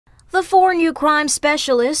The 4 new crime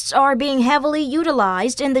specialists are being heavily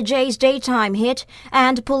utilized in the Jay's daytime hit,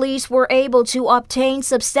 and police were able to obtain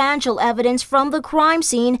substantial evidence from the crime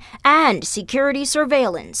scene and security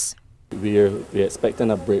surveillance. We're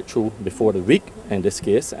expecting a breakthrough before the week in this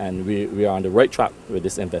case, and we are on the right track with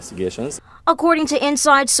these investigations. According to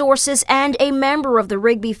inside sources and a member of the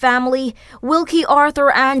Rigby family, Wilkie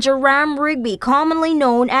Arthur and Joram Rigby, commonly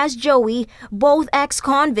known as Joey, both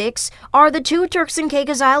ex-convicts, are the 2 Turks and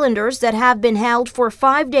Caicos Islanders that have been held for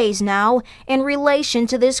 5 days now in relation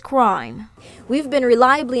to this crime. We've been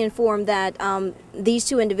reliably informed that these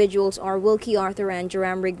 2 individuals are Wilkie Arthur and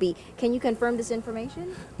Joram Rigby. Can you confirm this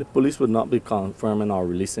information? The police would not be confirming or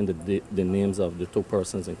releasing the names of the 2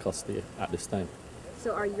 persons in custody at this time.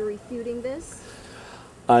 So are you refuting this?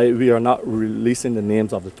 We are not releasing the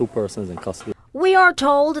names of the 2 persons in custody. We are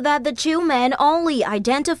told that the 2 men, only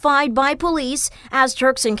identified by police as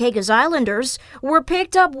Turks and Caicos Islanders, were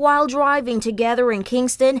picked up while driving together in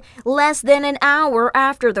Kingston less than an hour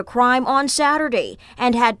after the crime on Saturday,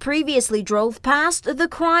 and had previously drove past the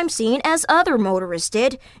crime scene as other motorists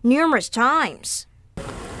did numerous times.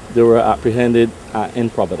 They were apprehended in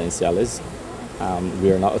Providenciales.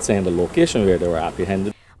 We are not saying the location where they were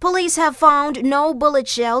apprehended. Police have found no bullet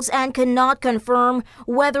shells and cannot confirm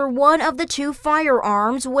whether one of the 2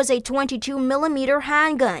 firearms was a 22mm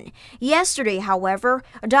handgun. Yesterday, however,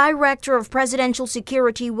 Director of Presidential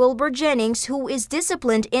Security Wilbur Jennings, who is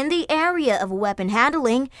disciplined in the area of weapon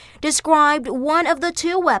handling, described one of the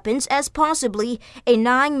 2 weapons as possibly a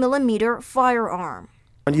 9mm firearm.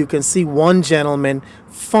 And you can see one gentleman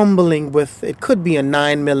fumbling with, it could be a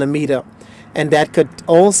 9mm. And that could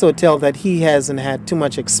also tell that he hasn't had too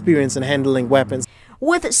much experience in handling weapons.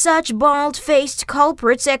 With such bald-faced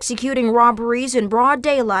culprits executing robberies in broad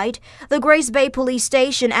daylight, the Grace Bay Police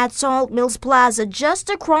Station at Salt Mills Plaza, just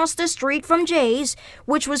across the street from Jay's,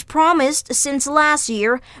 which was promised since last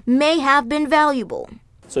year, may have been valuable.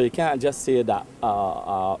 So you can't just say that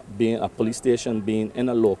being a police station, being in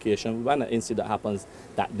a location, when an incident happens,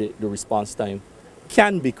 that the response time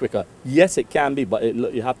can be quicker. Yes, it can be, but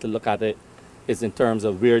you have to look at it is in terms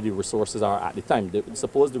of where the resources are at the time.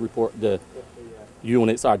 Suppose the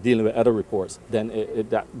units are dealing with other reports, then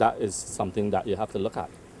that is something that you have to look at.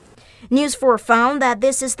 News 4 found that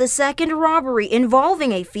this is the 2nd robbery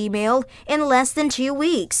involving a female in less than 2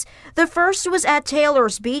 weeks. The first was at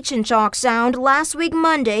Taylor's Beach in Chalk Sound last week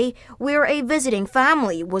Monday, where a visiting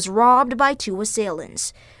family was robbed by 2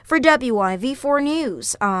 assailants. For WIV4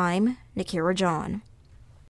 News, I'm Nikira John.